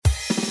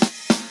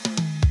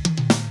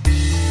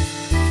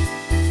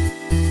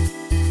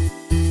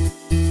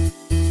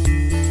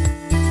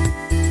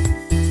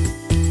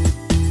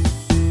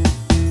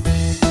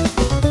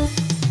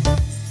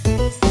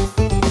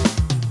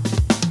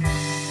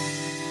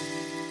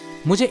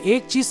मुझे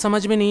एक चीज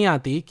समझ में नहीं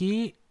आती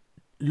कि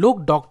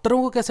लोग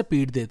डॉक्टरों को कैसे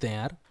पीट देते हैं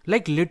यार।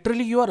 Like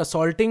literally you are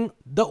assaulting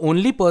the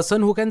only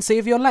person who can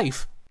save your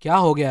life. क्या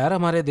हो गया यार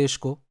हमारे देश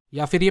को?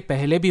 या फिर ये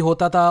पहले भी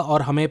होता था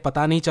और हमें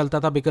पता नहीं चलता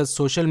था because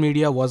social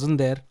media wasn't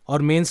there,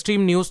 और मेन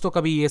स्ट्रीम न्यूज तो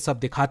कभी ये सब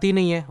दिखाती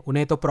नहीं है,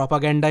 उन्हें तो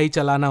प्रोपागेंडा ही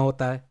चलाना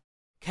होता है।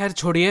 खैर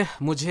छोड़िए,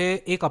 मुझे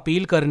एक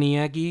अपील करनी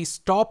है कि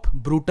stop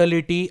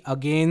brutality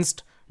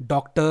against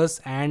doctors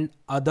and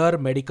other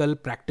medical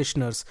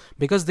practitioners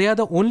because they are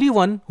the only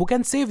one who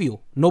can save you,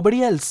 nobody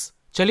else.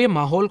 चलिए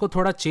माहौल को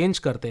थोड़ा चेंज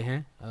करते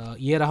हैं।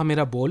 ये रहा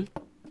मेरा बोल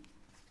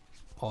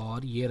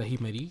और ये रही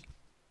मेरी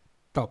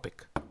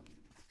टॉपिक,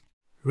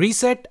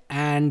 रीसेट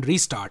एंड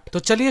रीस्टार्ट। तो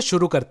चलिए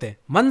शुरू करते हैं।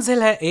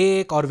 मंजिल है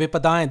एक और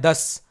विपदाएं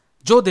 10,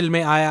 जो दिल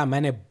में आया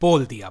मैंने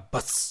बोल दिया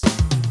बस।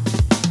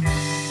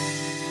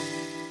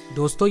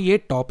 दोस्तों ये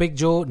टॉपिक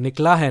जो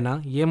निकला है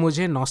ना, ये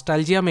मुझे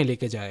नॉस्टैल्जिया में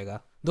लेके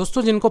जाएगा।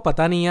 दोस्तों जिनको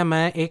पता नहीं है,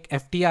 मैं एक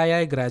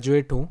FTII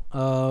ग्रेजुएट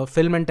हूँ,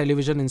 film and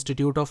television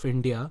institute of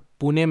India,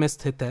 Pune में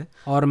स्थित है,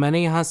 और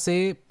मैंने यहाँ से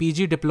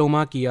PG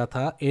डिप्लोमा किया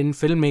था in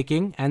film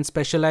making and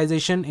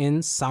specialisation in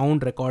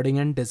sound recording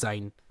and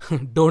design.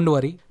 Don't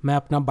worry, मैं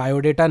अपना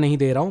बायोडेटा नहीं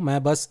दे रहा हूँ,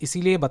 मैं बस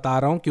इसीलिए बता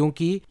रहा हूँ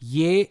क्योंकि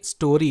ये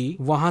स्टोरी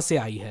वहाँ से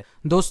आई है।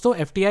 दोस्तों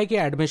FTI की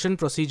एडमिशन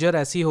प्रोसीजर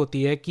ऐसी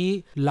होती है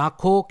कि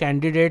लाखों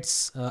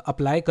कैंडिडेट्स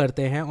अप्लाई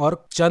करते हैं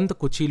और चंद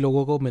कुछ ही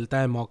लोगों को मिलता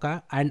है मौका,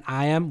 and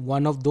I am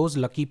one of those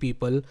lucky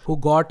people who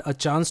got a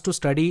chance to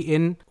study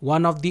in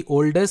one of the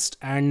oldest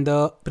and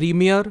the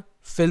premiere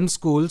film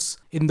schools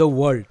in the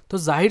world. तो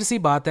जाहिर सी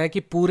बात है कि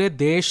पूरे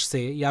देश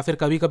से या फिर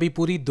कभी कभी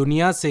पूरी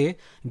दुनिया से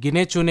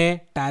गिने चुने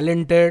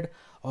टैलेंटेड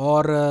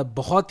और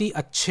बहुत ही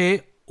अच्छे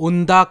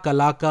उम्दा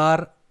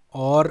कलाकार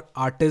और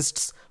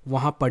आर्टिस्ट्स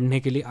वहाँ पढ़ने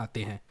के लिए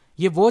आते हैं।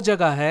 ये वो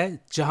जगह है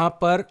जहाँ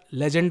पर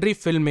लेजेंडरी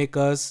फिल्म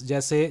मेकर्स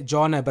जैसे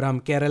जॉन अब्राहम,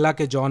 केरला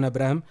के John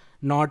Abraham,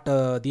 not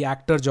the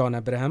actor John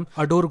Abraham,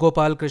 Adoor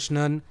Gopal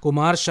Krishnan,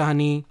 Kumar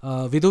Shahani,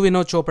 Vidhu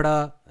Vinod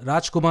Chopra,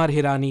 Rajkumar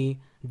Hirani,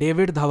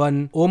 David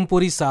Dhawan,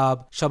 Om Puri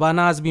साहब,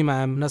 Shabana Azmi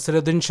ma'am,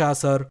 Nasruddin Shah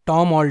sir,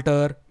 Tom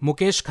alter,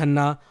 Mukesh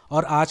Khanna,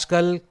 और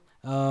आजकल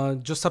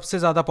जो सबसे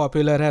ज़्यादा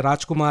पॉपुलर है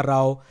राजकुमार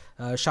राव,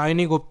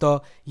 शाइनी गुप्ता,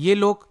 ये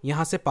लोग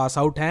यहाँ से पास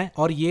आउट हैं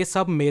और ये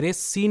सब मेरे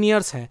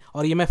सीनियर्स हैं,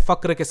 और ये मैं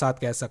फ़क्र के साथ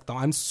कह सकता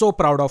हूँ। I am so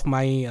proud of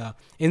my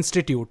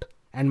institute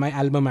and my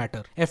Elma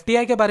matter.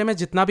 FTI के बारे में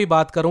जितना भी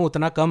बात करूँ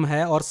उतना कम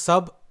है, और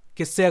सब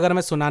किस्से अगर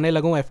मैं सुनाने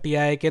लगूँ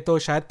FTI के तो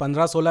शायद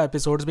 15-16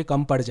 एपिसोड्स भी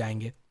कम पड़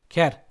जाएंगे।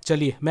 खैर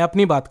चलिए मैं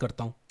अपनी बात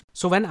करता हूँ।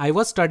 So when I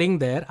was studying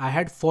there, I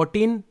had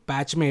 14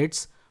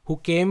 batchmates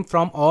who came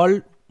from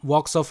all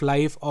walks of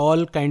life,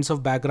 all kinds of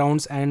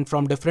backgrounds, and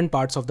from different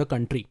parts of the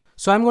country.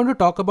 So I'm going to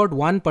talk about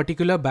one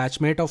particular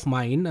batchmate of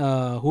mine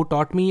who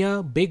taught me a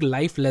big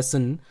life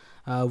lesson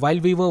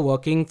while we were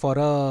working for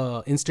a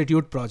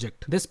institute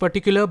project. This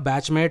particular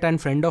batchmate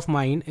and friend of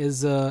mine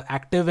is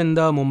active in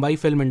the Mumbai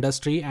film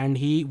industry, and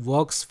he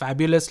works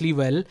fabulously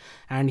well,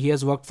 and he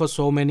has worked for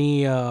so many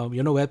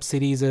web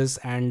series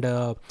and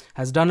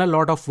has done a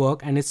lot of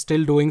work and is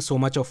still doing so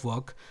much of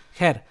work.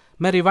 खैर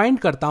मैं rewind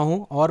करता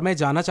हूँ और मैं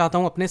जाना चाहता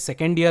हूँ अपने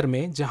सेकेंड ईयर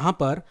में, जहाँ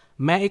पर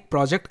मैं एक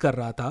प्रोजेक्ट कर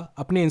रहा था,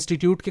 अपने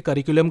इंस्टीट्यूट के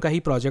करिकुलम का ही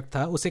प्रोजेक्ट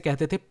था, उसे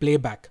कहते थे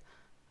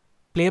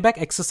प्लेबैक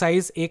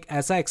एक्सरसाइज। एक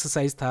ऐसा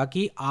एक्सरसाइज था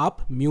कि आप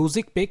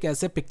म्यूजिक पे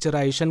कैसे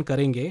पिक्चराइजेशन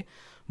करेंगे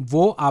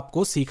वो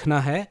आपको सीखना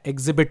है,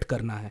 एग्जिबिट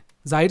करना है।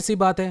 जाहिर सी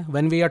बात है,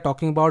 when we are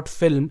talking about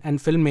film and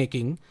film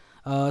making,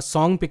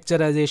 song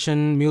picturisation,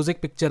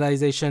 music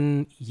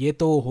picturisation, ये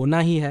तो होना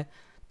ही है।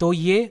 तो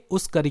ये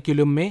उस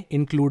करिकुलम में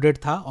इंक्लूडेड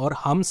था और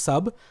हम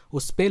सब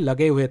उस पे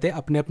लगे हुए थे,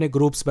 अपने अपने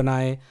ग्रुप्स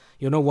बनाए।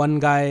 One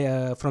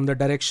guy from the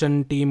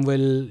direction team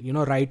will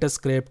write a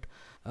script.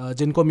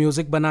 जिनको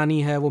म्यूज़िक बनानी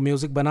है वो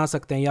म्यूज़िक बना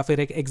सकते हैं, या फिर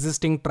एक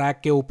एग्जिस्टिंग ट्रैक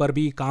के ऊपर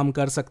भी काम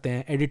कर सकते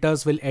हैं।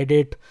 Editors will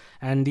edit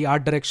and the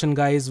art direction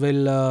guys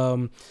will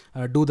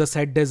do the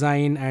set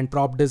design and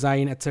prop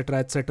design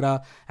etcetera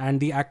and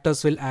the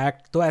actors will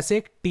act. तो ऐसे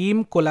एक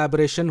टीम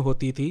कोलैबोरेशन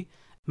होती थी।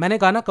 मैंने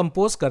गाना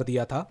कंपोज कर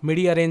दिया था,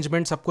 मिडी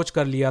अरेंजमेंट सब कुछ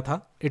कर लिया था।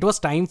 It was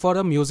time for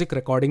a music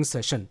recording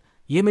session.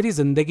 ये मेरी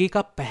जिंदगी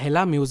का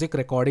पहला म्यूजिक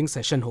रिकॉर्डिंग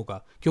सेशन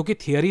होगा, क्योंकि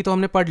थियोरी तो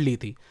हमने पढ़ ली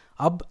थी,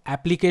 अब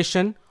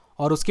एप्लीकेशन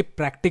और उसकी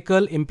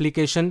प्रैक्टिकल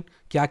इम्प्लीकेशन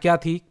क्या क्या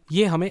थी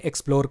ये हमें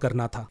एक्सप्लोर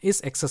करना था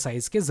इस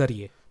एक्सरसाइज के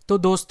जरिए। तो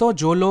दोस्तों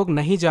जो लोग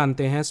नहीं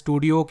जानते हैं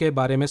स्टूडियो के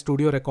बारे में,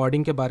 स्टूडियो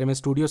रिकॉर्डिंग के बारे में,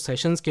 स्टूडियो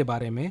सेशंस के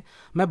बारे में,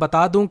 मैं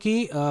बता दूं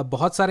कि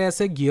बहुत सारे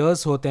ऐसे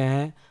गियर्स होते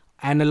हैं,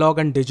 एनालॉग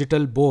एंड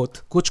डिजिटल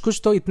बोथ।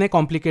 कुछ तो इतने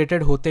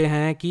कॉम्प्लिकेटेड होते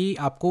हैं कि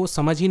आपको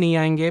समझ ही नहीं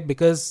आएंगे,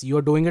 because you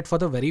are doing it for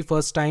the very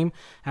first time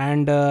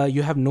and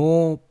you have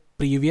no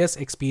previous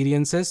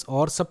experiences,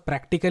 और सब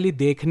प्रैक्टिकली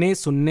देखने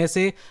सुनने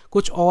से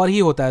कुछ और ही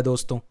होता है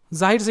दोस्तों।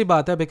 जाहिर सी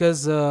बात है,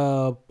 बिकॉज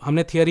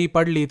हमने थियोरी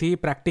पढ़ ली थी,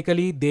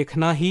 प्रैक्टिकली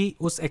देखना ही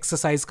उस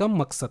एक्सरसाइज का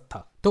मकसद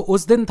था। तो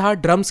उस दिन था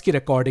ड्रम्स की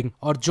रिकॉर्डिंग,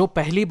 और जो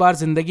पहली बार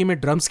जिंदगी में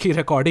ड्रम्स की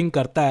रिकॉर्डिंग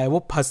करता है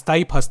वो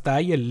फंसता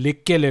है। ये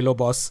लिख के ले लो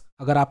बॉस,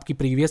 अगर आपकी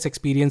प्रीवियस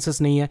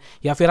एक्सपीरियंसेस नहीं है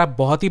या फिर आप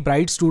बहुत ही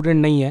ब्राइट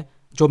स्टूडेंट नहीं है,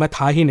 जो मैं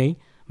था ही नहीं,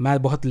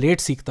 मैं बहुत लेट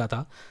सीखता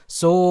था।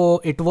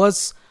 So it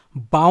was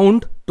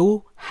bound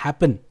to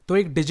happen. तो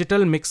एक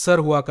डिजिटल मिक्सर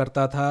हुआ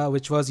करता था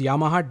विच वॉज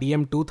यामाहा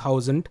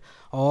DM2000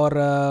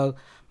 और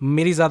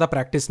मेरी ज़्यादा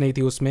प्रैक्टिस नहीं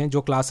थी उसमें,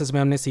 जो क्लासेस में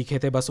हमने सीखे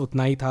थे बस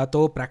उतना ही था,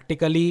 तो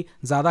प्रैक्टिकली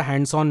ज़्यादा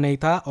हैंड्स ऑन नहीं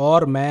था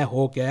और मैं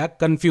हो गया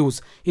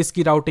कंफ्यूज।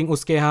 इसकी राउटिंग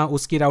उसके यहाँ,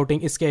 उसकी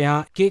राउटिंग इसके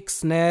यहाँ, kick,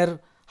 snare,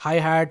 hi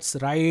hats,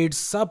 rides,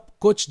 सब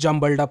कुछ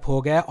जम्बल्ड अप हो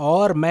गया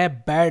और मैं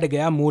बैठ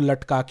गया मुंह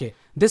लटका के।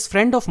 This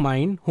friend of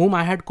mine whom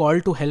I had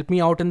called to help me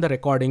out in the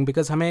recording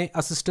because हमें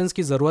असिस्टेंस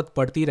की ज़रूरत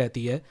पड़ती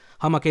रहती है,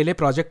 हम अकेले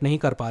प्रोजेक्ट नहीं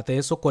कर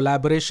पाते, so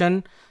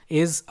collaboration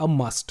is a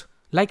must.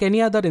 Like any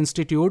other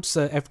institutes,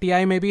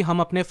 FTI में भी हम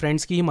अपने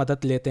फ्रेंड्स की ही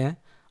मदद लेते हैं।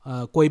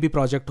 कोई भी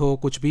प्रोजेक्ट हो,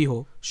 कुछ भी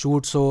हो,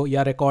 शूट्स हो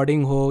या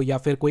रिकॉर्डिंग हो या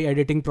फिर कोई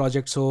एडिटिंग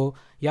प्रोजेक्ट्स हो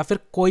या फिर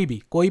कोई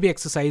भी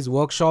एक्सरसाइज,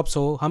 वर्कशॉप्स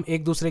हो, हम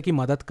एक दूसरे की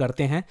मदद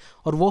करते हैं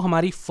और वो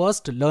हमारी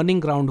फर्स्ट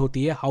लर्निंग ग्राउंड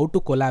होती है how to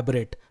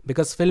collaborate,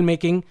 because film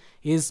making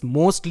is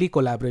mostly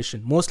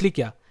collaboration. Mostly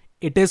क्या,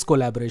 इट इज़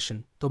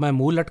कोलैबोरेशन। तो मैं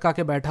मुंह लटका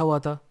के बैठा हुआ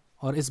था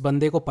और इस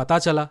बंदे को पता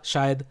चला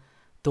शायद,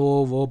 तो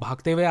वो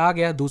भागते हुए आ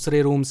गया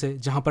दूसरे रूम से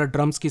जहाँ पर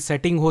ड्रम्स की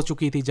सेटिंग हो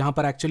चुकी थी, जहाँ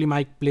पर एक्चुअली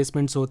माइक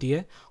प्लेसमेंट्स होती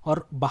है,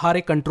 और बाहर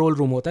एक कंट्रोल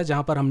रूम होता है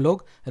जहाँ पर हम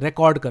लोग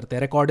रिकॉर्ड करते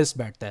हैं, रिकॉर्डिस्ट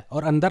बैठता है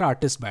और अंदर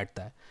आर्टिस्ट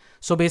बैठता है।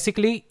 सो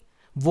बेसिकली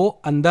वो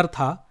अंदर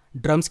था,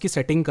 ड्रम्स की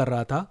सेटिंग कर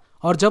रहा था,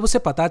 और जब उसे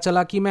पता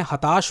चला कि मैं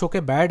हताश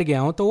होकर बैठ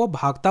गया हूँ तो वो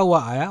भागता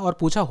हुआ आया और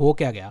पूछा हो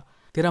क्या गया,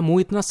 तेरा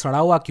मुँह इतना सड़ा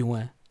हुआ क्यों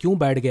है, क्यों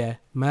बैठ गया है?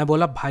 मैं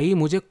बोला भाई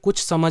मुझे कुछ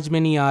समझ में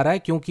नहीं आ रहा है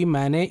क्योंकि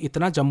मैंने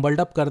इतना जम्बल्ड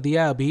अप कर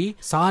दिया, अभी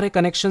सारे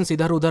कनेक्शंस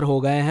इधर उधर हो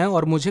गए हैं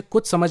और मुझे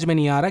कुछ समझ में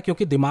नहीं आ रहा है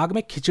क्योंकि दिमाग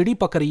में खिचड़ी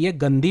पक रही है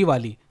गंदी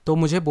वाली। तो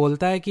मुझे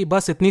बोलता है कि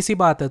बस इतनी सी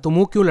बात है, तो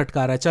मुंह क्यों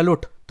लटका रहा है, चल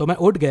उठ। तो मैं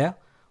उठ गया।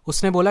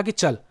 उसने बोला कि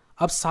चल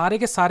अब सारे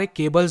के सारे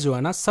केबल्स जो है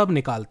ना सब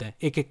निकालते हैं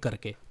एक एक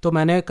करके। तो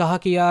मैंने कहा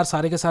कि यार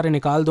सारे के सारे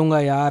निकाल दूंगा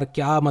यार,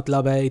 क्या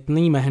मतलब है,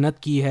 इतनी मेहनत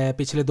की है,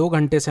 पिछले 2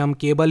 घंटे से हम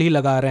केबल ही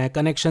लगा रहे हैं,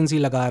 कनेक्शंस ही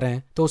लगा रहे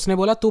हैं। तो उसने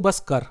बोला तू बस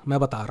कर, मैं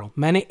बता रहा हूँ।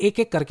 मैंने एक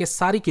एक करके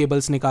सारी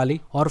केबल्स निकाली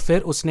और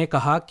फिर उसने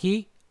कहा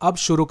कि अब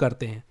शुरू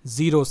करते हैं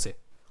 0 से,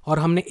 और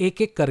हमने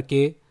एक एक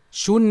करके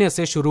 0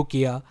 से शुरू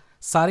किया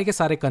सारे के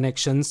सारे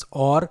कनेक्शंस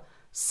और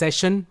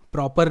सेशन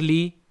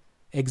प्रॉपरली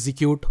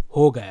एग्जीक्यूट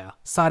हो गया।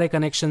 सारे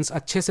कनेक्शंस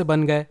अच्छे से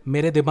बन गए,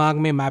 मेरे दिमाग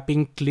में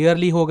मैपिंग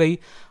क्लियरली हो गई,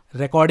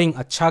 रिकॉर्डिंग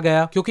अच्छा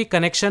गया क्योंकि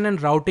कनेक्शन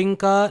एंड राउटिंग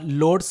का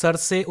लोड सर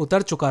से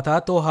उतर चुका था।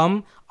 तो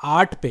हम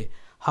आर्ट पे,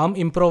 हम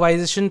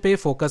इम्प्रोवाइजेशन पे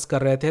फोकस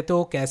कर रहे थे,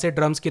 तो कैसे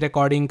ड्रम्स की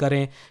रिकॉर्डिंग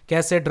करें,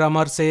 कैसे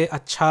ड्रमर से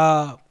अच्छा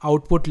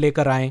आउटपुट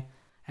लेकर आएँ।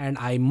 And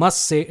I must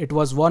say it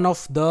was one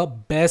of the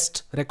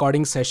best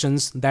recording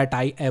sessions that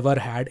I ever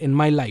had in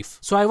my life.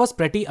 So I was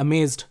pretty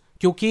amazed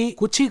क्योंकि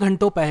कुछ ही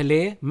घंटों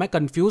पहले मैं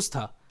कंफ्यूज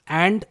था,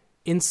 and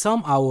in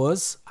some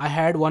hours I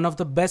had one of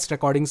the best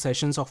recording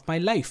sessions of my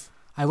life.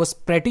 I was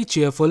pretty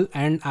cheerful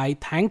and I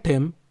thanked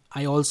him.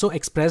 I also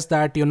expressed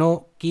that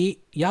कि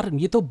यार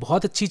ये तो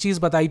बहुत अच्छी चीज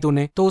बताई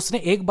तूने। तो उसने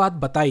एक बात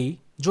बताई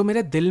जो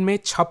मेरे दिल में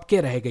छप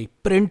के रह गई,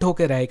 प्रिंट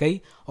होके रह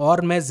गई,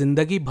 और मैं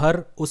जिंदगी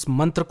भर उस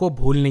मंत्र को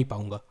भूल नहीं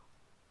पाऊंगा।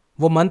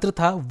 वो मंत्र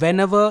था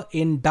whenever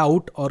in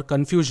doubt or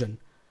confusion,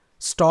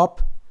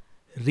 stop,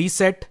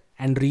 reset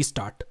and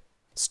restart.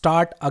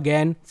 Start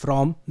again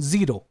from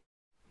 0.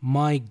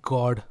 My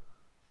God,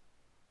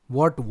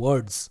 what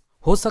words.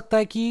 हो सकता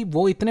है कि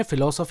वो इतने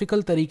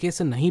फिलोसॉफिकल तरीके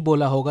से नहीं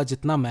बोला होगा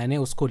जितना मैंने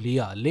उसको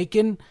लिया,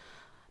 लेकिन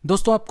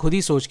दोस्तों आप खुद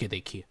ही सोच के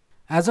देखिए,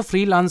 एज अ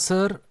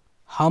फ्रीलांसर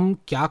हम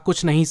क्या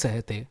कुछ नहीं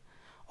सहते,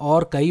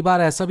 और कई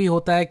बार ऐसा भी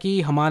होता है कि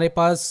हमारे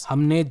पास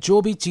हमने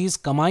जो भी चीज़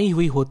कमाई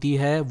हुई होती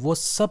है वो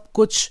सब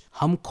कुछ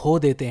हम खो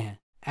देते हैं,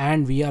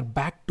 and we are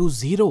back to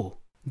 0।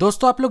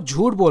 दोस्तों आप लोग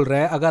झूठ बोल रहे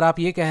हैं अगर आप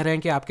ये कह रहे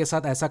हैं कि आपके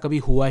साथ ऐसा कभी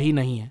हुआ ही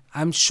नहीं है।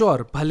 आई एम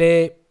श्योर,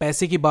 भले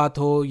पैसे की बात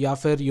हो या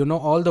फिर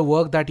all the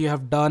work that you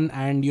have done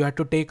and you have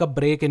to take a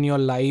break in your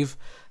life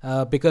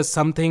because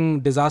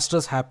something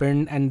disasters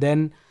happened and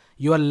then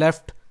you are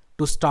left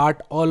to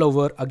start all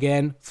over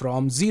again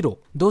from 0।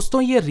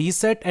 दोस्तों ये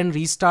reset and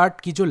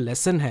restart की जो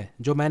lesson है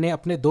जो मैंने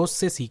अपने दोस्त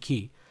से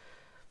सीखी,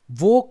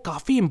 वो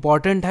काफ़ी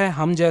इंपॉर्टेंट है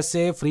हम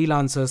जैसे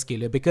फ्रीलांसर्स के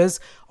लिए, because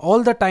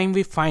all the time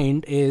we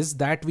find is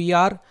that we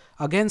are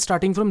again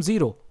starting from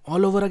 0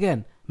 all over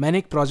again. मैंने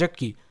एक प्रोजेक्ट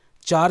की,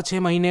 4-6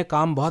 महीने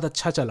काम बहुत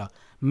अच्छा चला,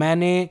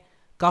 मैंने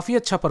काफ़ी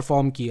अच्छा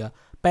परफॉर्म किया,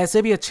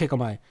 पैसे भी अच्छे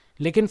कमाए,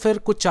 लेकिन फिर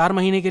कुछ 4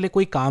 महीने के लिए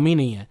कोई काम ही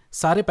नहीं है,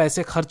 सारे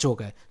पैसे खर्च हो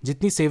गए,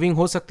 जितनी सेविंग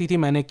हो सकती थी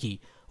मैंने की,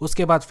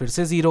 उसके बाद फिर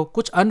से 0।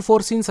 कुछ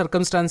अनफोर्सीन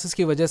सर्कमस्टांसेस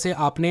की वजह से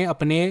आपने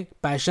अपने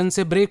पैशन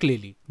से ब्रेक ले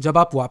ली। जब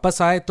आप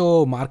वापस आए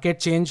तो मार्केट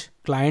चेंज,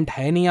 क्लाइंट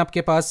है नहीं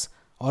आपके पास,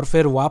 और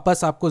फिर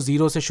वापस आपको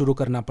 0 से शुरू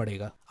करना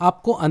पड़ेगा।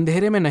 आपको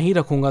अंधेरे में नहीं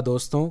रखूंगा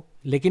दोस्तों,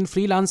 लेकिन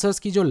फ्रीलांसर्स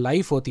की जो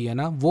लाइफ होती है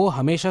ना वो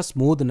हमेशा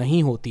स्मूथ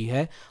नहीं होती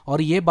है,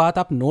 और ये बात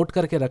आप नोट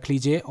करके रख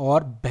लीजिए,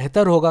 और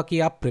बेहतर होगा कि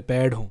आप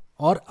प्रिपेयर्ड हो,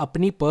 और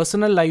अपनी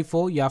पर्सनल लाइफ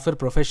हो या फिर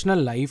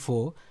प्रोफेशनल लाइफ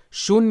हो,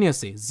 0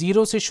 से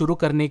 0 से शुरू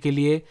करने के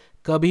लिए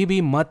कभी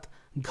भी मत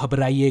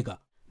घबराइएगा।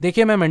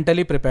 देखिए मैं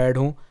मेंटली प्रिपेयर्ड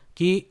हूँ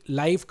कि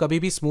लाइफ कभी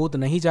भी स्मूथ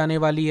नहीं जाने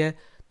वाली है,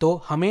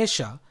 तो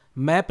हमेशा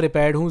मैं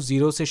प्रिपेयर्ड हूँ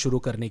 0 से शुरू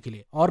करने के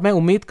लिए, और मैं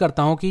उम्मीद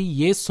करता हूँ कि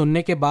ये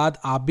सुनने के बाद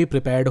आप भी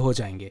प्रिपेयर्ड हो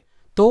जाएंगे।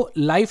 तो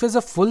life is a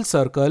full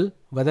circle,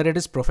 whether it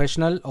is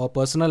professional और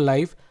पर्सनल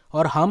लाइफ,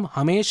 और हम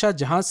हमेशा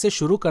जहाँ से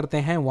शुरू करते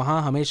हैं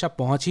वहाँ हमेशा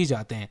पहुँच ही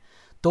जाते हैं।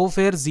 तो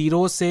फिर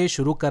ज़ीरो से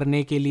शुरू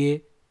करने के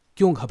लिए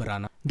क्यों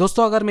घबराना।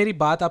 दोस्तों, अगर मेरी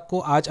बात आपको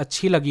आज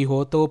अच्छी लगी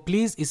हो तो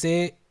प्लीज़ इसे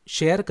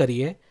शेयर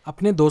करिए,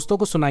 अपने दोस्तों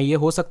को सुनाइए।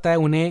 हो सकता है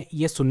उन्हें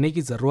ये सुनने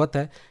की ज़रूरत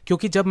है,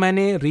 क्योंकि जब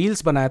मैंने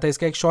रील्स बनाया था,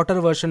 इसका एक शॉर्टर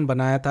वर्जन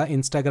बनाया था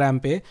इंस्टाग्राम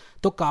पे,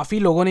 तो काफ़ी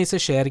लोगों ने इसे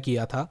शेयर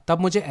किया था। तब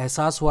मुझे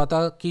एहसास हुआ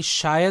था कि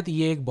शायद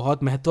ये एक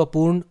बहुत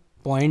महत्वपूर्ण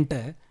पॉइंट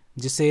है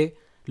जिसे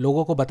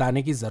लोगों को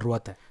बताने की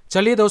ज़रूरत है।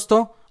 चलिए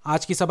दोस्तों,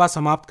 आज की सभा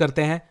समाप्त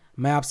करते हैं।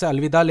 मैं आपसे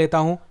अलविदा लेता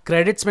हूं।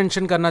 क्रेडिट्स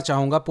मेंशन करना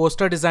चाहूंगा,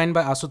 poster design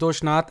by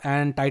Ashutosh Nath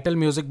and title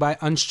music by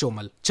अंश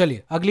चोमल।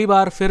 चलिए अगली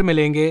बार फिर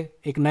मिलेंगे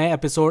एक नए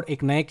एपिसोड,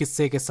 एक नए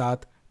किस्से के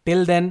साथ।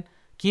 Till then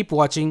keep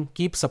watching,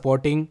 keep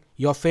supporting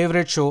your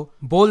favourite show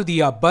बोल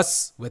दिया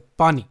बस विद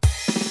पानी।